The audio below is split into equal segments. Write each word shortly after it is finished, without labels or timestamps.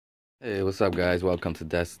Hey, what's up, guys? Welcome to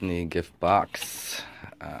Destiny Gift Box.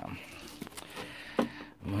 I'm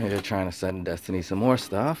here trying to send Destiny some more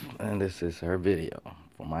stuff, and this is her video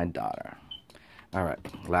for my daughter. Alright,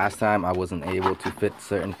 last time I wasn't able to fit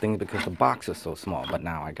certain things because the box is so small, but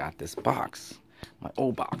now I got this box, my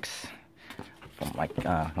old box, from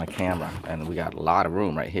my camera, and we got a lot of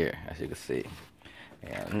room right here, as you can see.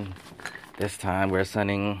 And this time we're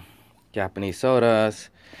sending Japanese sodas,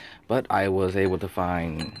 but I was able to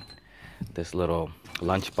find this little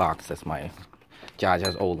lunch box. That's my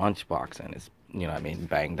Jaja's old lunch box, and it's, you know what I mean,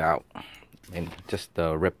 banged out and just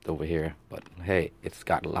ripped over here, but hey, it's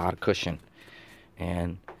got a lot of cushion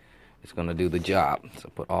and it's gonna do the job. So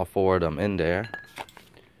put all four of them in there.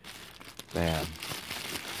 Bam.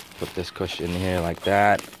 Put this cushion here like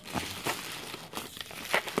that.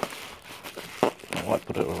 You know what,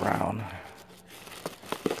 put it around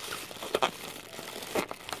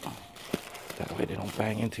that way they don't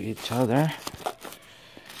bang into each other.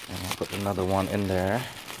 And I'll put another one in there.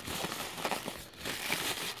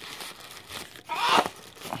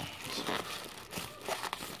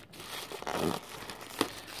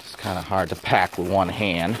 It's kind of hard to pack with one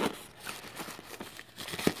hand,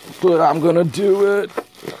 but I'm gonna do it.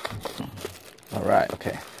 All right,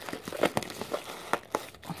 okay.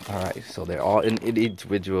 All right, so they're all in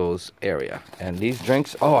individual's area. And these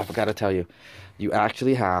drinks, oh, I forgot to tell you, you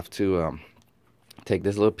actually have to take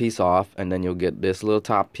this little piece off, and then you'll get this little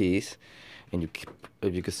top piece, and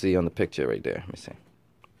if you can see on the picture right there, let me see.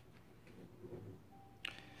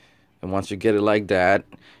 And once you get it like that,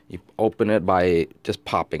 you open it by just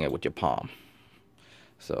popping it with your palm.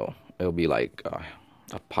 So it'll be like a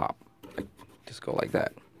pop. Like, just go like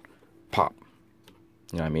that. Pop.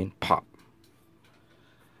 You know what I mean? Pop.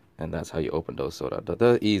 And that's how you open those soda.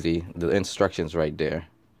 They're easy. The instructions right there.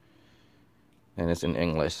 And it's in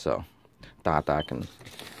English, so Tata can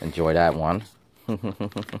enjoy that one.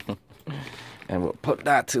 And we'll put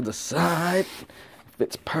that to the side.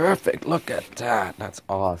 Fits perfect. Look at that. That's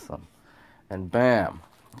awesome. And bam,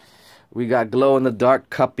 we got glow-in-the-dark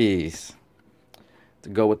cuppies to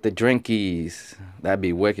go with the drinkies. That'd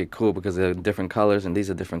be wicked cool because they're different colors, and these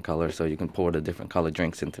are different colors, so you can pour the different color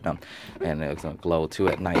drinks into them, and it's gonna glow too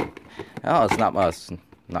at night. Oh, it's not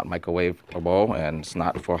microwavable, and it's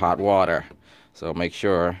not for hot water, so make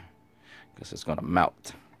sure, because it's gonna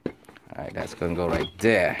melt. All right, that's gonna go right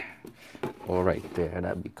there, or right there.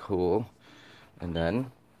 That'd be cool. And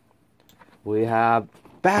then we have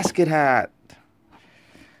basket hat.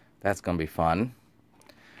 That's gonna be fun.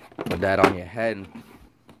 Put that on your head and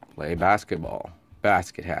play basketball.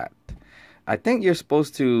 Basket hat. I think you're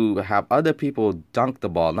supposed to have other people dunk the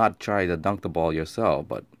ball, not try to dunk the ball yourself,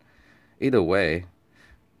 but either way,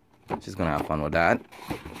 she's gonna have fun with that.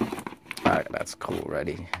 Alright, that's cool,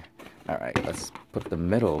 ready. Alright, let's put the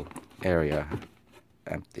middle area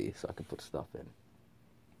empty so I can put stuff in.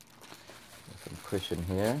 Some cushion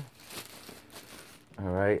here.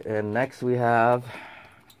 Alright, and next we have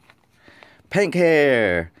pink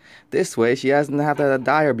hair. This way she doesn't have to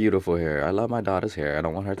dye her beautiful hair. I love my daughter's hair. I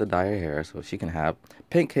don't want her to dye her hair, so she can have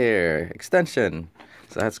pink hair extension.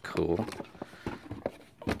 So that's cool.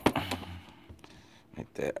 Right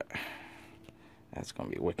there. That's gonna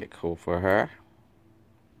be wicked cool for her.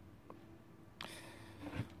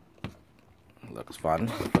 Looks fun.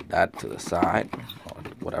 Put that to the side, or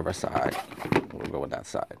whatever side. We'll go with that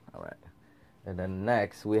side. All right. And then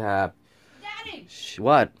next we have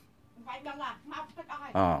what?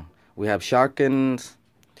 Oh, we have Sharken's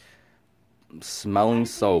smelling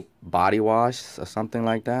soap body wash or something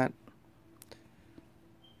like that.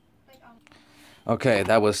 Okay,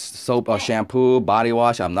 that was soap or shampoo, body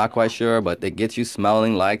wash. I'm not quite sure, but it gets you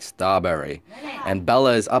smelling like strawberry. And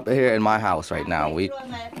Bella is up here in my house right now.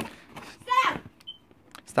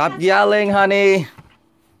 Stop yelling, honey.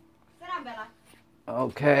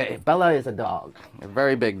 Okay, Bella is a dog, a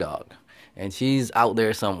very big dog, and she's out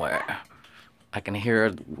there somewhere. I can hear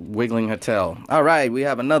her wiggling her tail. All right, we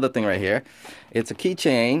have another thing right here. It's a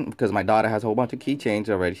keychain because my daughter has a whole bunch of keychains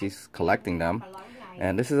already. She's collecting them.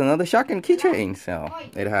 And this is another Sharken keychain. So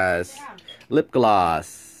it has lip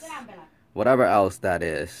gloss, whatever else that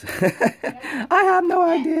is. I have no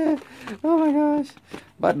idea. Oh my gosh.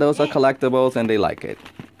 But those are collectibles and they like it.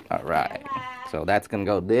 All right. So that's going to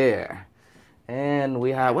go there. And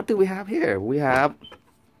we have, what do we have here? We have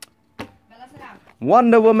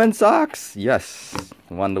Wonder Woman socks. Yes,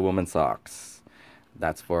 Wonder Woman socks.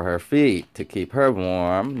 That's for her feet to keep her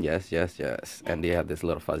warm. Yes, yes, yes. And they have this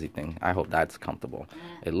little fuzzy thing. I hope that's comfortable.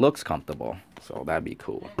 It looks comfortable, so that'd be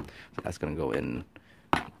cool. So that's gonna go in.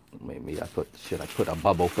 Maybe should I put a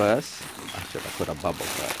bubble first? Or should I put a bubble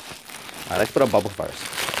first? All right, let's put a bubble first.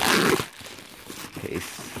 In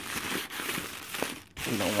case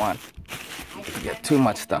you don't want to get too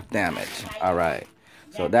much stuff damaged. Alright,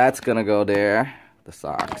 so that's gonna go there. The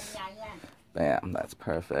socks. Bam, that's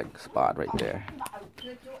perfect spot right there.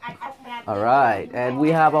 Alright, and we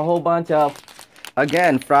have a whole bunch of,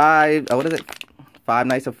 again, what is it? Five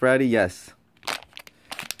Nights at Freddy, yes.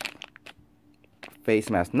 Face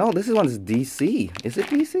mask. No, this one's DC. Is it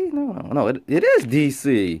DC? No, it is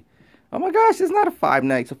DC. Oh my gosh, it's not a Five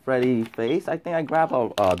Nights at Freddy face. I think I grabbed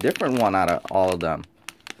a different one out of all of them.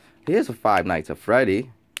 Here's a Five Nights at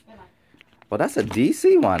Freddy. Well, that's a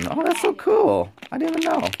DC one. Oh, that's so cool. I didn't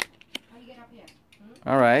even know.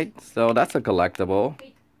 Alright, so that's a collectible.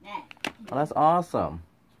 Oh, that's awesome.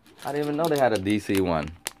 I didn't even know they had a DC one.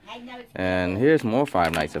 And here's more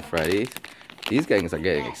Five Nights at Freddy's. These games are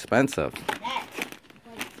getting expensive.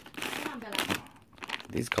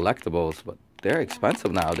 These collectibles, but they're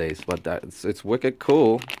expensive nowadays. But it's wicked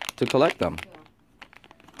cool to collect them.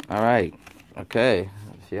 Alright, okay.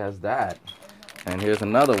 She has that. And here's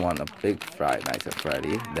another one, a big Five Nights at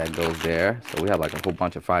Freddy that goes there. So we have like a whole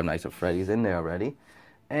bunch of Five Nights at Freddy's in there already.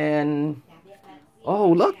 And, oh,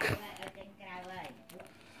 look.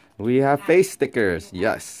 We have face stickers.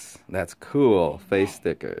 Yes, that's cool. Face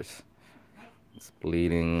stickers. It's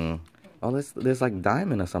bleeding. Oh, there's like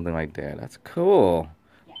diamond or something right there. That's cool.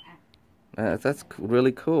 That's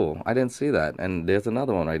really cool. I didn't see that. And there's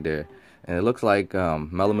another one right there. And it looks like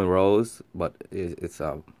Melanie Rose, but it's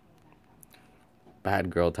a bad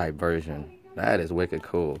girl type version. That is wicked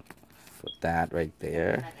cool. Put that right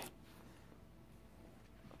there.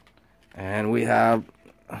 And we have,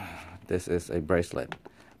 this is a bracelet,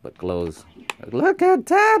 but glows. Look at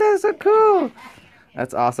that, that's so cool.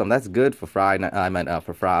 That's awesome. That's good for Friday. I meant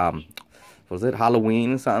for Friday. Was it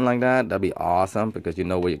Halloween or something like that? That'd be awesome because you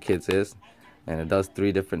know where your kids is, and it does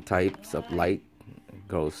 3 different types of light. It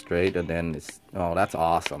goes straight, and then it's, oh, that's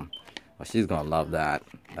awesome. Well, she's gonna love that.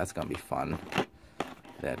 That's gonna be fun.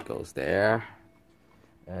 That goes there,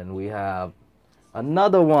 and we have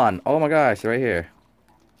another one. Oh my gosh, right here.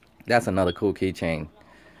 That's another cool keychain.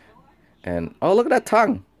 And oh, look at that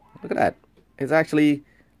tongue. Look at that. It's actually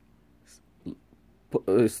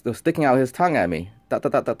sticking out his tongue at me. Oh,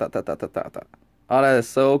 that is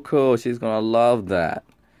so cool. She's gonna love that.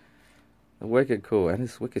 Wicked cool. And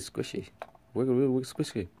it's wicked squishy. Wicked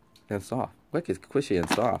squishy and soft. Wicked squishy and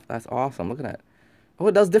soft. That's awesome. Look at that. Oh,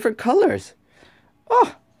 it does different colors.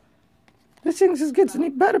 Oh, this thing just gets any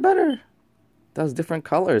better. Does different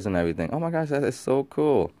colors and everything. Oh my gosh, that is so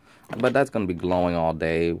cool. But that's gonna be glowing all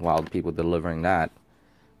day while people delivering that.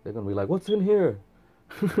 They're gonna be like, what's in here?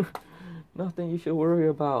 Nothing you should worry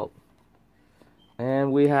about.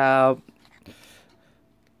 And we have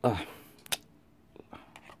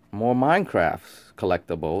more Minecraft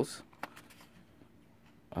collectibles.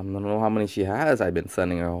 I don't know how many she has. I've been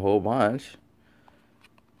sending her a whole bunch.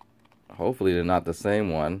 Hopefully they're not the same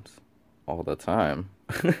ones all the time.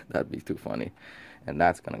 That'd be too funny. And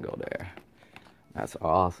that's gonna go there. That's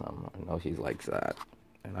awesome. I know she likes that.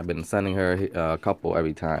 And I've been sending her a couple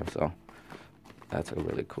every time, so that's a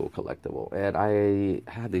really cool collectible. And I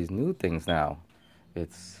have these new things now.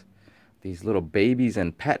 It's these little babies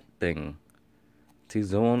and pet thing.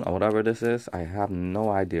 T-Zone or whatever this is. I have no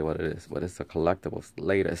idea what it is, but it's a collectible. It's the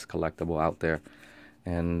latest collectible out there.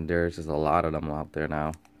 And there's just a lot of them out there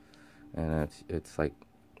now. And it's like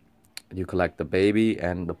you collect the baby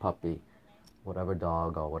and the puppy. Whatever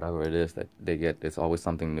dog or whatever it is that they get, it's always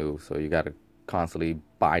something new. So you gotta constantly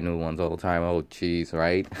buy new ones all the time. Oh, jeez,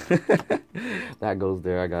 right? That goes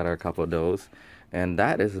there. I got her a couple of those. And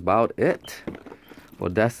that is about it for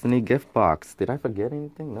Destiny gift box. Did I forget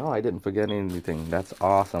anything? No, I didn't forget anything. That's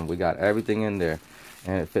awesome. We got everything in there.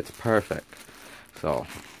 And it fits perfect. So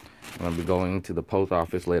I'm going to be going to the post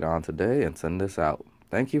office later on today and send this out.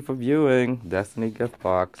 Thank you for viewing Destiny gift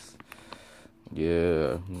box.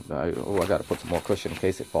 Yeah, I gotta put some more cushion in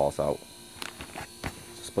case it falls out.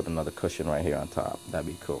 Just put another cushion right here on top. That'd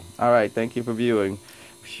be cool. Alright, thank you for viewing.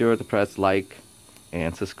 Be sure to press like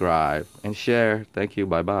and subscribe and share. Thank you.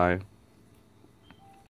 Bye-bye.